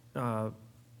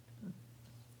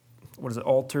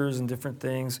altars and different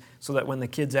things, so that when the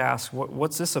kids ask,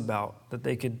 what's this about? That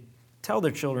they could tell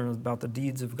their children about the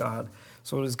deeds of God.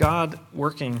 So it is God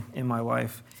working in my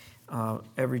life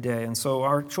every day. And so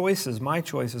my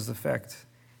choices affect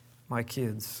my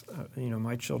kids,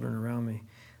 my children around me.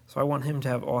 So I want him to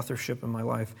have authorship in my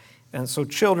life. And so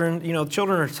children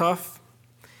are tough.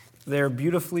 They're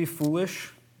beautifully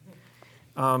foolish.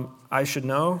 I should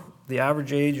know the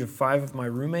average age of 5 of my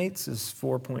roommates is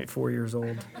 4.4 years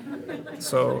old.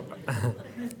 So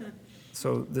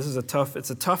this is a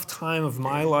tough time of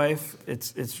my life.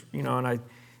 It's and I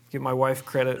give my wife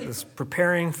credit. It's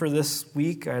preparing for this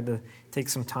week. I had to take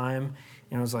some time.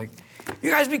 I was like,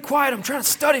 you guys be quiet. I'm trying to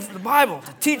study for the Bible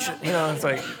to teach it.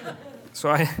 It's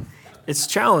like, it's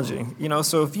challenging.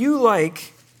 So if you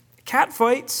like cat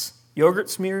fights, yogurt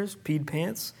smears, peed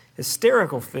pants,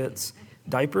 hysterical fits,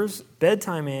 diapers,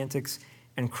 bedtime antics,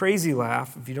 and crazy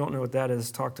laugh. If you don't know what that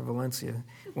is, talk to Valencia.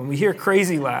 When we hear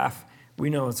crazy laugh, we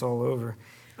know it's all over.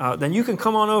 Then you can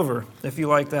come on over if you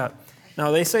like that.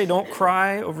 Now, they say don't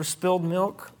cry over spilled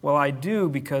milk. Well, I do,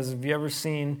 because have you ever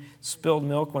seen spilled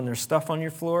milk when there's stuff on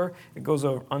your floor? It goes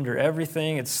under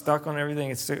everything. It's stuck on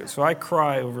everything. So I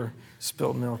cry over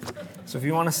spilled milk. So if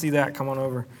you want to see that, come on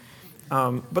over.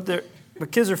 But the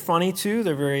kids are funny, too.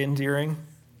 They're very endearing.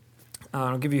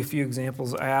 I'll give you a few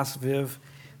examples. I asked Viv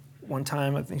one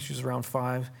time, I think she was around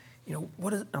 5,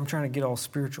 I'm trying to get all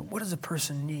spiritual. What does a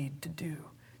person need to do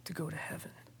to go to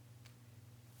heaven?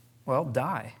 Well,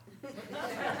 die.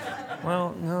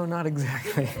 Well, no, not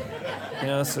exactly.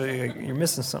 So you're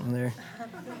missing something there.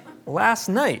 Last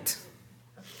night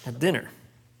at dinner,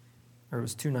 or it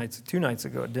was 2 nights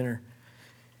ago at dinner,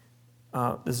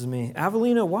 this is me.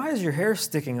 Avelina, why is your hair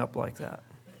sticking up like that?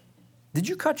 Did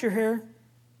you cut your hair?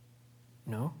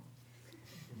 No.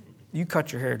 You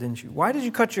cut your hair, didn't you? Why did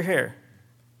you cut your hair?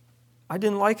 I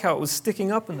didn't like how it was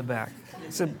sticking up in the back.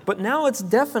 I said, but now it's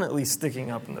definitely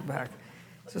sticking up in the back.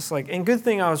 It's just like, and good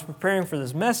thing I was preparing for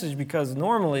this message, because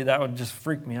normally that would just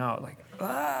freak me out. Like,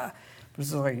 But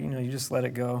it's like, you just let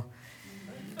it go.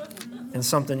 And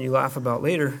something you laugh about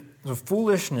later. So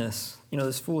foolishness,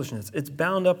 this foolishness, it's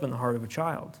bound up in the heart of a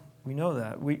child. We know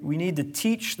that. We need to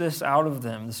teach this out of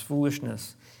them, this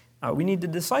foolishness. We need to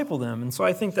disciple them. And so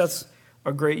I think that's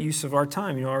a great use of our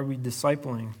time. Are we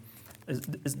discipling?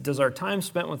 Does our time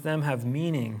spent with them have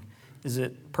meaning? Is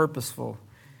it purposeful?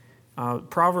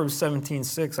 Proverbs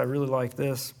 17:6, I really like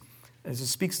this. As it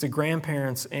speaks to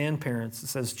grandparents and parents, it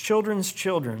says, children's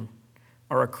children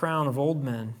are a crown of old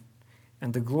men,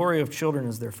 and the glory of children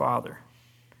is their father.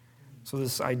 So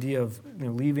this idea of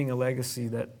leaving a legacy,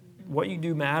 that what you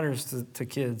do matters to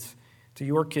kids, to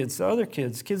your kids, to other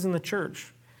kids in the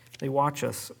church. They watch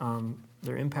us.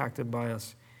 They're impacted by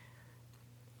us.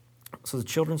 So the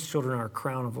children's children are a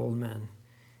crown of old men,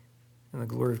 and the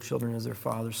glory of children is their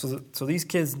father. So these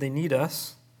kids, they need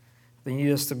us. They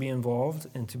need us to be involved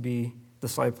and to be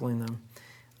discipling them.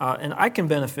 And I can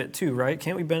benefit too, right?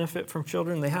 Can't we benefit from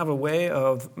children? They have a way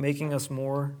of making us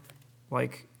more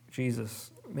like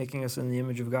Jesus, making us in the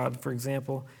image of God. For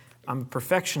example, I'm a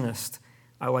perfectionist.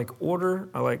 I like order.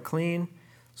 I like clean.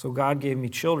 So God gave me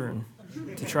children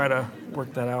to try to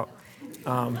work that out.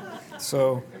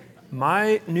 So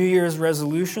my New Year's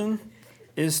resolution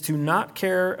is to not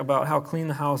care about how clean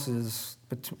the house is,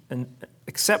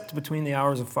 except between the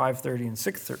hours of 5:30 and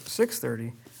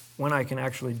 6:30, when I can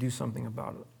actually do something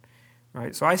about it.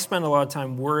 Right? So I spend a lot of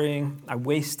time worrying. I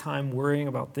waste time worrying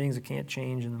about things that can't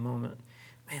change in the moment.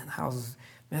 Man, the house is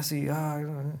messy. I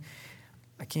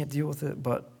can't deal with it.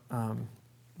 But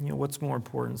what's more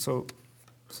important? So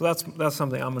that's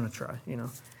something I'm going to try.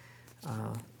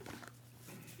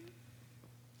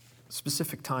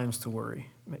 Specific times to worry.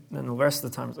 And the rest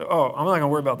of the time, I'm not going to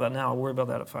worry about that now. I'll worry about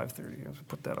that at 5:30. I'll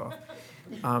put that off.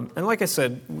 And like I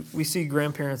said, we see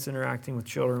grandparents interacting with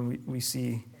children. We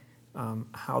see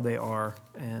how they are,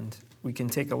 and we can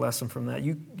take a lesson from that.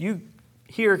 You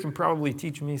here can probably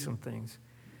teach me some things.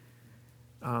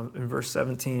 In verse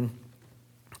 17,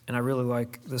 and I really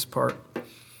like this part.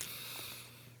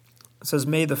 It says,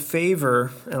 may the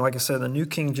favor, and like I said, the New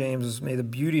King James is, may the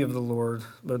beauty of the Lord,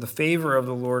 or the favor of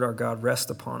the Lord our God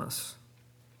rest upon us.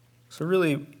 So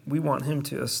really, we want him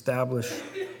to establish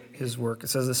his work. It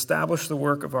says, establish the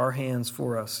work of our hands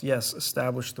for us. Yes,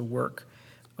 establish the work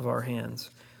of our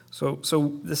hands. So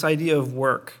this idea of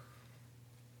work,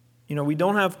 we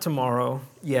don't have tomorrow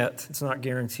yet. It's not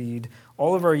guaranteed.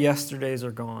 All of our yesterdays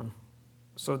are gone.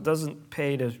 So it doesn't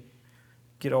pay to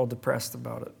get all depressed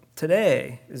about it.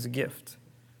 Today is a gift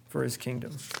for his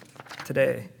kingdom.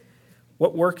 Today.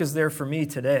 What work is there for me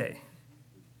today?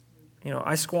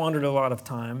 I squandered a lot of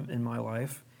time in my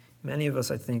life. Many of us,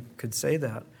 I think, could say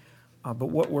that. But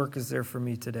what work is there for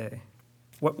me today?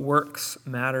 What works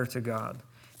matter to God?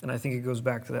 And I think it goes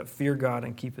back to that fear God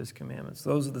and keep his commandments.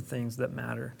 Those are the things that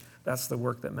matter. That's the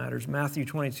work that matters. Matthew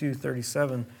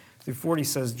 22:37-40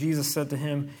 says, Jesus said to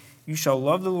him, you shall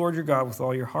love the Lord your God with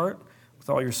all your heart, with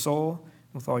all your soul,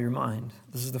 with all your mind.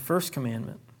 This is the first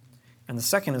commandment. And the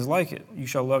second is like it. You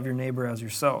shall love your neighbor as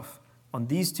yourself. On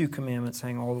these two commandments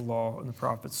hang all the law and the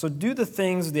prophets. So do the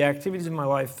things, the activities in my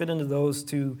life fit into those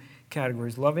two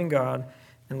categories, loving God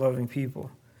and loving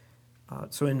people.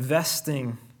 So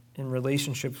investing in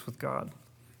relationships with God.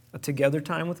 A together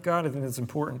time with God, I think that's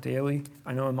important daily.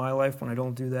 I know in my life when I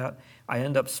don't do that, I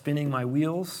end up spinning my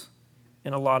wheels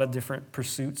in a lot of different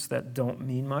pursuits that don't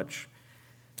mean much.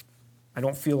 I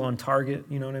don't feel on target,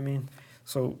 you know what I mean?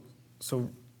 So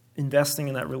investing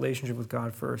in that relationship with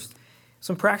God first.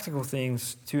 Some practical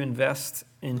things to invest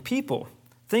in people,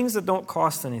 things that don't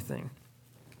cost anything.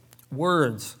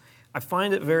 Words. I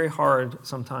find it very hard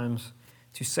sometimes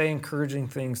to say encouraging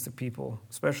things to people,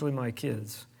 especially my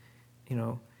kids.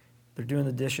 They're doing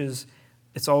the dishes.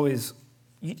 It's always,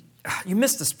 you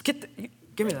missed this. Give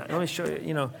me that. Let me show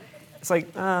you. It's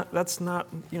like, that's not,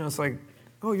 it's like,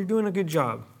 oh, you're doing a good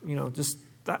job. Just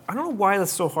that, I don't know why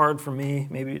that's so hard for me.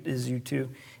 Maybe it is you too.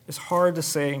 It's hard to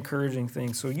say encouraging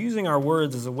things. So using our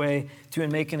words as a way to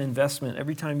make an investment.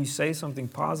 Every time you say something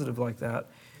positive like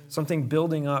that, something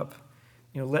building up,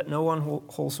 let no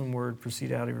unwholesome word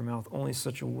proceed out of your mouth. Only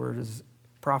such a word is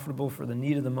profitable for the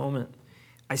need of the moment.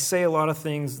 I say a lot of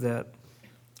things that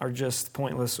are just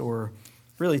pointless or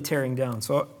really tearing down.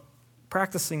 So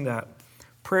practicing that.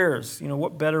 Prayers,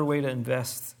 what better way to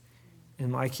invest in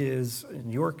my kids,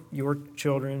 in your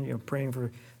children, praying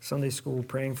for Sunday school,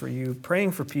 praying for you,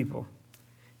 praying for people.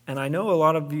 And I know a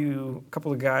lot of you, a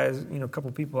couple of guys, a couple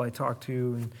of people I talked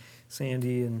to, and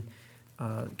Sandy and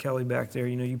Kelly back there,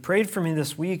 you prayed for me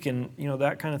this week, and,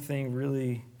 that kind of thing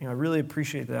really, I really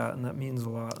appreciate that, and that means a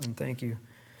lot, and thank you.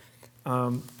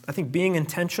 I think being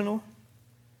intentional,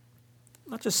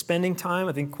 not just spending time.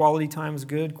 I think quality time is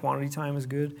good, quantity time is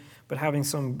good, but having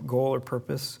some goal or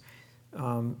purpose.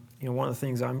 One of the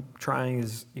things I'm trying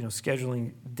is,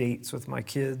 scheduling dates with my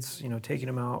kids, taking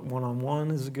them out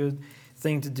one-on-one is a good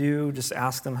thing to do. Just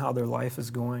ask them how their life is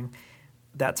going.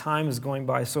 That time is going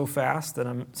by so fast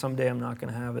that someday I'm not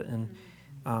going to have it, and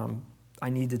I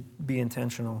need to be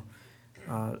intentional.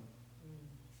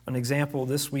 An example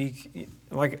this week,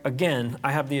 again,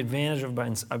 I have the advantage of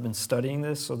I've been studying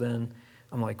this, so then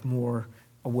I'm more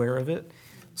aware of it.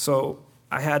 So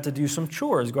I had to do some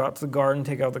chores, go out to the garden,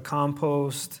 take out the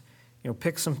compost,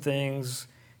 pick some things,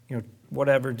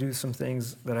 whatever, do some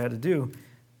things that I had to do.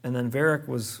 And then Varick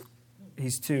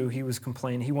he's 2, he was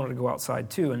complaining, he wanted to go outside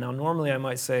too. And now normally I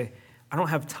might say, I don't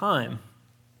have time.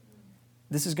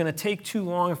 This is going to take too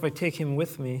long if I take him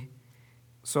with me.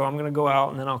 So I'm going to go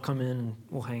out and then I'll come in and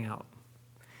we'll hang out.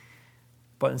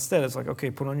 But instead it's okay,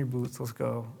 put on your boots, let's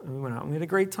go. And we went out and we had a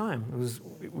great time.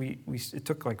 It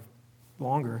took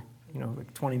longer,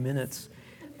 20 minutes.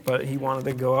 But he wanted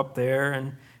to go up there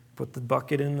and put the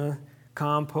bucket in the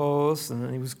compost, and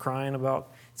then he was crying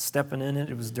about stepping in it.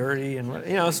 It was dirty,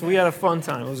 and so we had a fun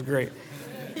time. It was great.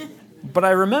 But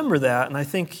I remember that, and I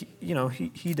think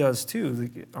he does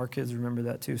too. Our kids remember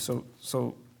that too.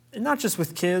 So and not just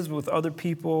with kids, but with other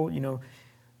people.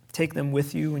 Take them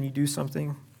with you when you do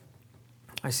something.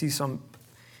 I see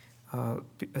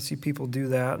people do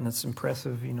that, and it's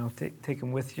impressive. Take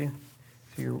them with you.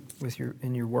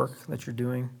 In your work that you're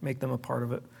doing, make them a part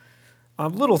of it.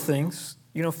 Little things,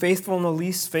 faithful in the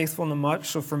least, faithful in the much.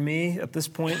 So for me, at this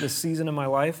point, this season of my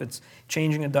life, it's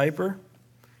changing a diaper,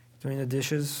 doing the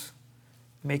dishes,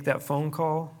 make that phone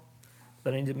call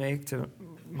that I need to make to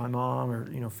my mom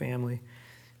or family.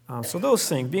 So those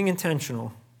things, being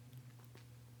intentional,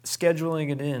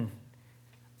 scheduling it in.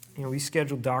 We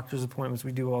schedule doctor's appointments,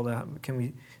 we do all that. Can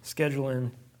we schedule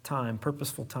in time,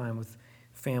 purposeful time with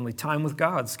family, time with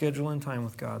God, schedule in time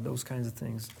with God, those kinds of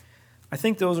things. I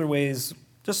think those are ways,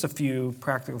 just a few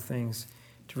practical things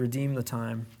to redeem the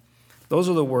time. Those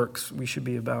are the works we should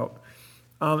be about.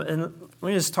 And let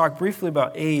me just talk briefly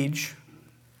about age.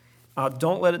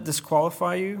 Don't let it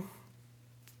disqualify you.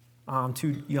 I'm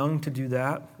too young to do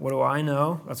that. What do I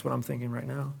know? That's what I'm thinking right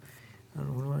now. I don't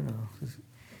know, what do I know?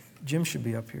 Jim should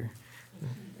be up here.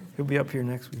 He'll be up here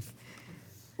next week.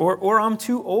 Or I'm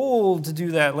too old to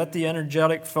do that. Let the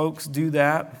energetic folks do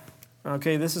that.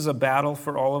 Okay, this is a battle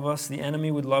for all of us. The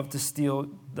enemy would love to steal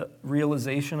the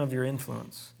realization of your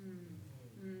influence.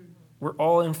 We're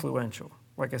all influential,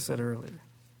 like I said earlier.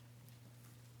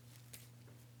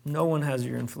 No one has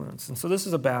your influence. And so this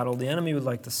is a battle. The enemy would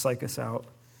like to psych us out.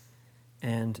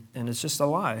 And it's just a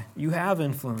lie. You have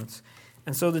influence.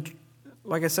 And so,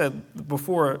 like I said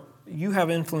before, you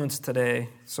have influence today.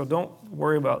 So don't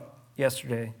worry about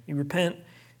yesterday. You repent. You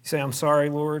say, I'm sorry,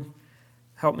 Lord.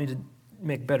 Help me to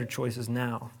make better choices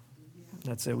now.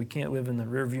 That's it. We can't live in the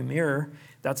rearview mirror.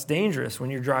 That's dangerous when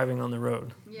you're driving on the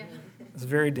road. Yeah. It's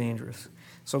very dangerous.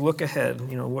 So look ahead.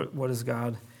 What does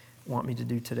God want me to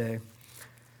do today?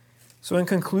 So in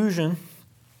conclusion,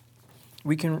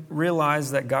 we can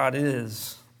realize that God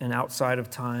is an outside of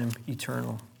time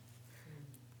eternal.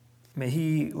 May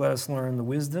He let us learn the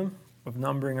wisdom of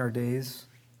numbering our days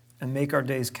and make our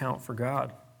days count for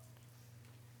God.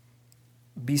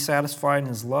 Be satisfied in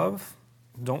His love.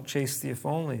 Don't chase the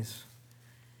if-onlys.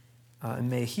 And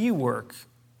may He work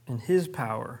in His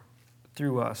power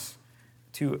through us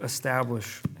to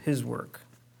establish His work.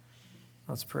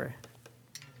 Let's pray.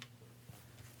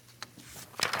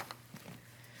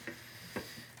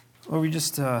 Lord, we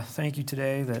just thank You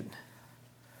today that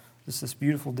this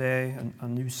beautiful day, a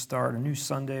new start, a new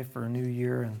Sunday for a new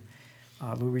year.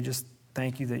 And Lord, we just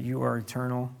thank You that You are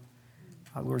eternal.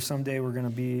 Lord, someday we're going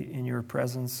to be in Your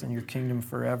presence and Your kingdom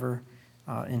forever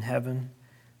in heaven.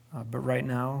 But right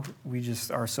now, we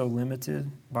just are so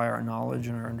limited by our knowledge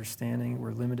and our understanding.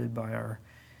 We're limited by our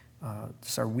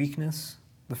weakness,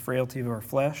 the frailty of our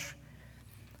flesh.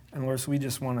 And Lord, so we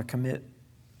just want to commit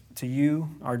to You.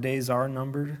 Our days are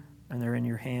numbered, and they're in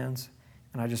Your hands.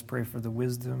 And I just pray for the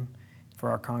wisdom for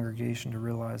our congregation to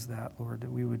realize that, Lord,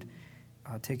 that we would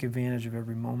take advantage of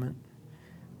every moment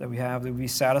that we have, that we be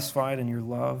satisfied in Your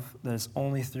love, that it's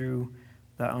only through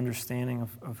that understanding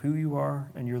of who You are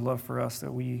and Your love for us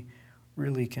that we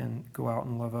really can go out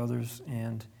and love others,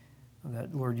 and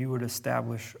that, Lord, You would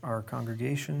establish our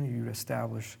congregation, You would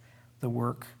establish the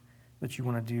work that You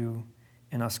want to do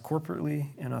in us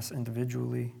corporately, in us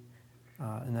individually,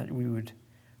 and that we would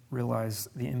realize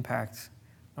the impact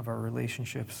of our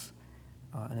relationships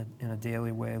in a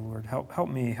daily way, Lord. Help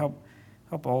me,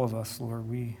 help all of us, Lord.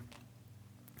 We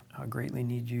greatly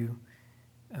need You.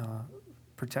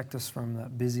 Protect us from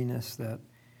that busyness that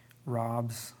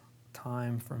robs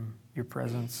time from Your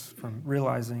presence, from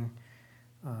realizing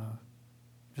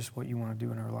just what You want to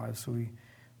do in our lives. So we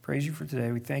praise You for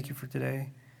today. We thank You for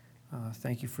today.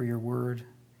 Thank You for Your word.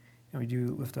 And we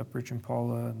do lift up Rich and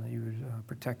Paula, and that You would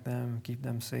protect them, keep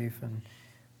them safe, and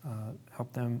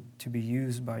help them to be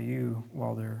used by You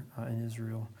while they're in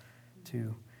Israel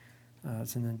too.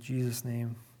 It's in Jesus'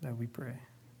 name that we pray.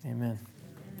 Amen.